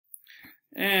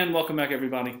And welcome back,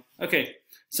 everybody. Okay,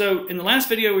 so in the last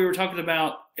video we were talking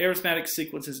about arithmetic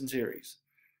sequences and series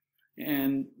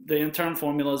and the nth-term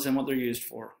formulas and what they're used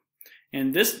for.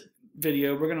 In this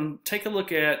video we're going to take a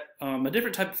look at a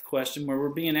different type of question where we're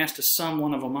being asked to sum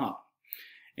one of them up.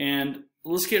 And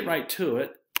let's get right to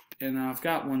it. And I've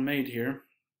got one made here.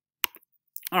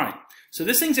 Alright, so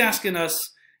this thing's asking us,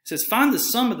 it says find the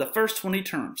sum of the first 20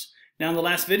 terms. Now in the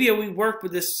last video we worked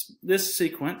with this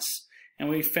sequence and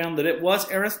we found that it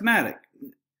was arithmetic.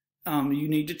 You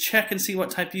need to check and see what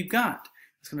type you've got.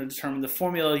 It's going to determine the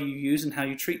formula you use and how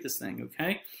you treat this thing,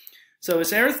 okay? So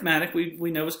it's arithmetic. We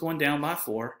know it's going down by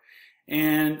 4.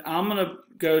 And I'm going to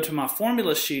go to my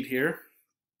formula sheet here.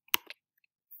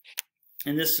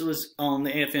 And this was on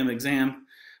the AFM exam.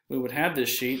 We would have this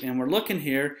sheet. And we're looking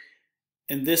here.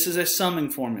 And this is a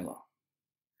summing formula.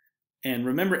 And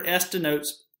remember, S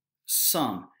denotes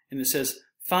sum. And it says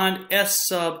find S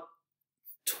sub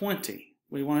 20.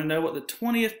 We want to know what the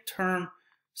 20th term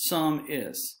sum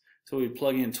is. So we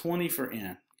plug in 20 for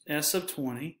n. S sub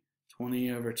 20,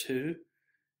 20 over 2.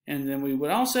 And then we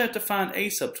would also have to find A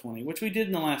sub 20, which we did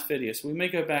in the last video. So we may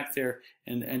go back there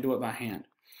and do it by hand.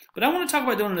 But I want to talk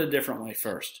about doing it a different way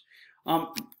first.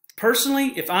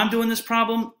 Personally, if I'm doing this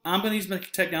problem, I'm going to use my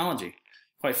technology,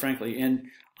 quite frankly. And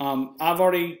I've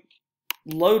already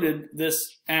loaded this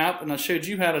app, and I showed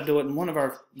you how to do it in one of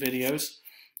our videos.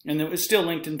 And it's still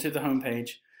linked into the home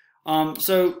page.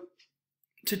 So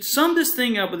to sum this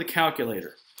thing up with a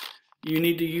calculator, you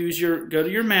need to go to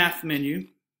your math menu,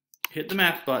 hit the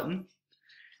math button,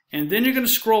 and then you're going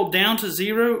to scroll down to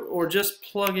 0 or just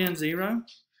plug in 0,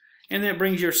 and then it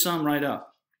brings your sum right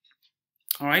up.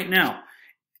 All right, now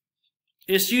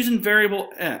it's using variable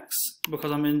x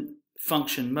because I'm in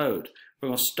function mode. We're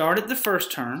going to start at the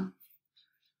first term.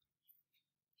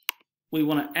 We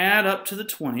want to add up to the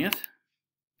 20th.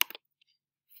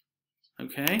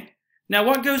 Okay. Now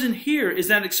what goes in here is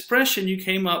that expression you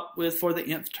came up with for the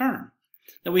nth term.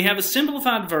 Now we have a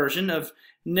simplified version of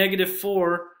negative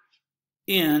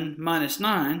 4n minus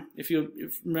 9, if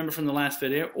you remember from the last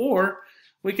video, or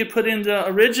we could put in the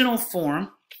original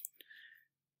form,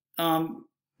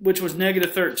 which was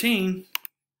negative 13,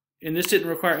 and this didn't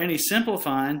require any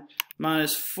simplifying,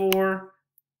 minus 4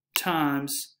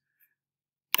 times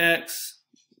x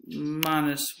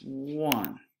minus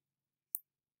 1.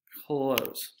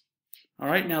 Close. All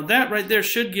right, now that right there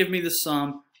should give me the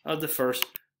sum of the first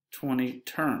 20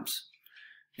 terms.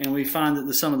 And we find that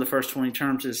the sum of the first 20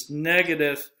 terms is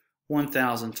negative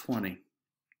 1020.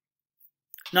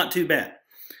 Not too bad.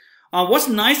 What's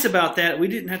nice about that, we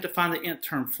didn't have to find the nth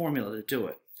term formula to do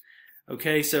it.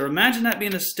 Okay, so imagine that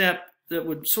being a step that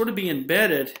would sort of be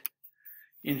embedded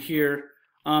in here.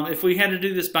 If we had to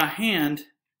do this by hand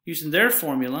using their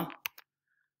formula,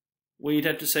 we'd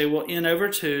have to say, well, n over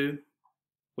 2,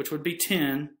 which would be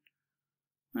 10.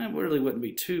 That really wouldn't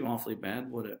be too awfully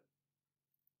bad, would it?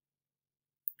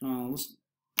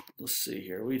 Let's see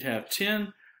here. We'd have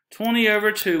 20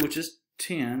 over 2, which is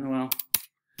 10. Well,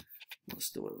 let's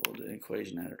do it with the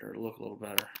equation editor to look a little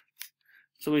better.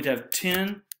 So we'd have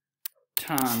 10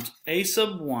 times a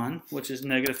sub 1, which is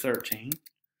negative 13.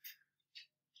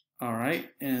 All right,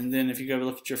 and then if you go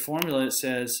look at your formula, it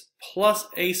says plus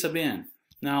a sub n.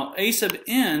 Now, a sub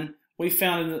n we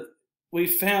found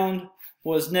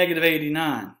was negative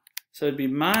 89. So it'd be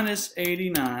minus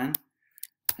 89.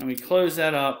 And we close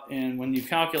that up. And when you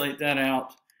calculate that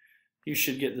out, you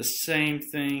should get the same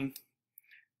thing.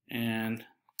 And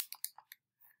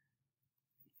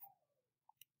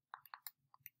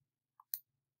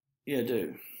yeah,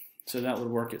 do. So that would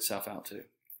work itself out too.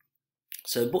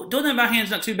 So doing that by hand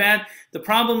is not too bad. The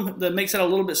problem that makes it a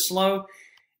little bit slow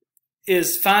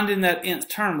is finding that nth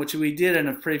term, which we did in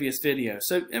a previous video.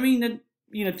 So, I mean,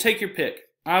 you know, take your pick.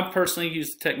 I personally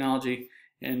use the technology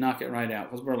and knock it right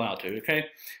out because we're allowed to, okay?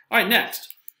 All right,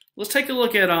 next. Let's take a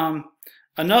look at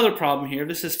another problem here.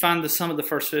 This is find the sum of the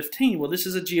first 15. Well, this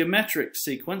is a geometric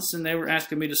sequence, and they were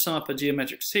asking me to sum up a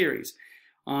geometric series.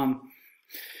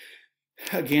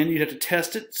 Again, you'd have to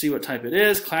test it, see what type it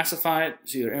is, classify it.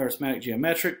 It's either arithmetic,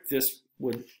 geometric. This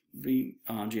would be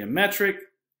geometric.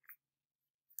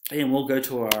 And we'll go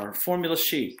to our formula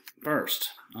sheet first.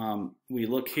 We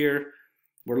look here.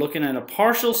 We're looking at a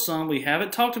partial sum. We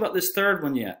haven't talked about this third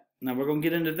one yet. Now we're going to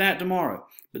get into that tomorrow.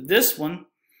 But this one,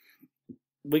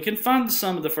 we can find the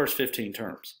sum of the first 15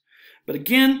 terms. But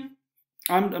again,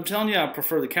 I'm telling you, I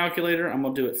prefer the calculator. I'm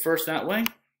going to do it first that way.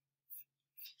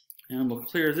 And we'll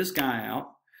clear this guy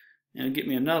out and get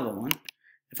me another one.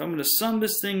 If I'm going to sum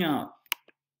this thing up,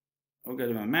 I'll go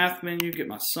to my math menu, get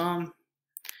my sum.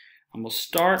 I'm going to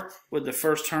start with the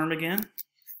first term again.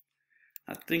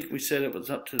 I think we said it was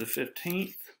up to the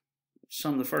 15th,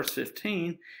 sum the first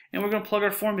 15, and we're going to plug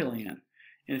our formula in.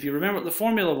 And if you remember what the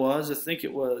formula was, I think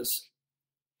it was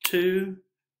 2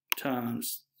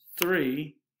 times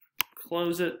 3,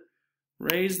 close it,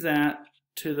 raise that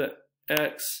to the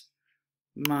x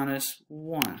minus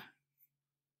 1.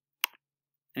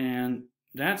 And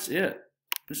that's it.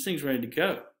 This thing's ready to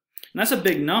go. And that's a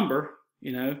big number,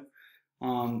 you know.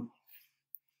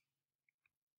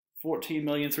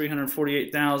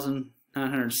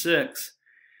 14,348,906,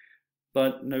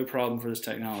 but no problem for this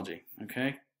technology.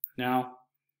 Okay, now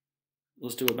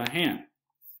let's do it by hand.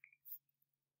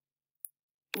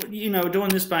 You know, doing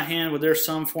this by hand with their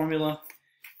sum formula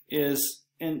is,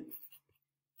 and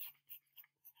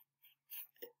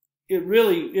it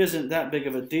really isn't that big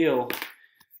of a deal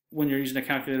when you're using a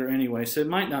calculator anyway. So it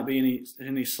might not be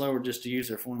any slower just to use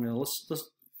their formula. Let's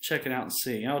check it out and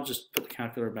see. I'll just put the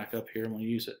calculator back up here and we'll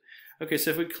use it. Okay, so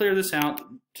if we clear this out,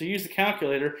 to use the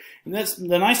calculator, and that's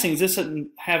the nice thing is this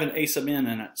doesn't have an a sub n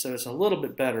in it, so it's a little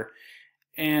bit better.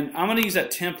 And I'm going to use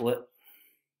that template.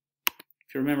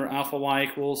 If you remember, alpha y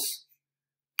equals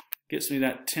gets me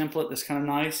that template that's kind of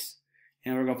nice.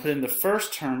 And we're going to put in the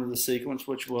first term of the sequence,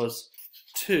 which was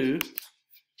 2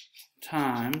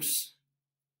 times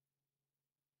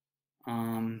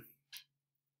 1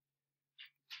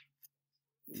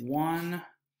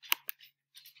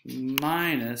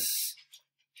 minus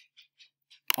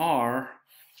r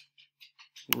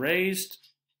raised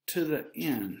to the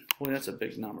n. Boy, that's a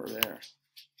big number there.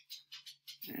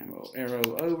 And we'll arrow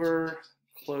over,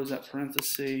 close that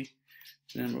parenthesis,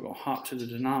 then we're going to hop to the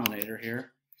denominator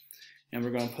here, and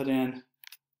we're going to put in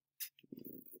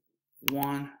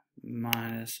 1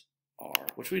 minus r,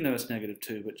 which we know is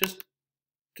 -2, but just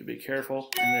to be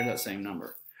careful, and there's that same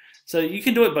number. So you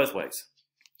can do it both ways.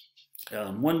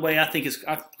 One way I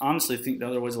honestly think the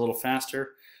other way is a little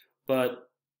faster, but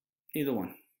either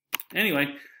one.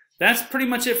 Anyway, that's pretty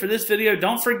much it for this video.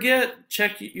 Don't forget,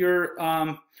 check your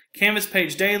Canvas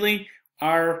page daily.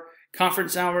 Our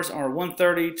conference hours are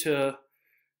 1:30 to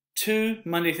 2,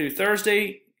 Monday through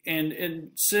Thursday.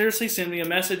 And seriously, send me a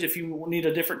message if you need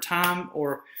a different time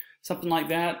or something like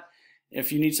that.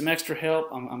 If you need some extra help,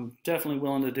 I'm definitely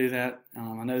willing to do that.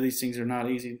 I know these things are not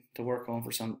easy to work on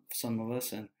for some of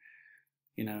us, and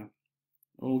you know,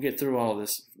 we'll get through all of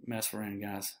this mess we're in,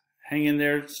 guys. Hang in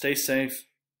there, stay safe,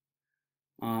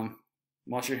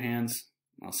 wash your hands.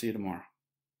 I'll see you tomorrow.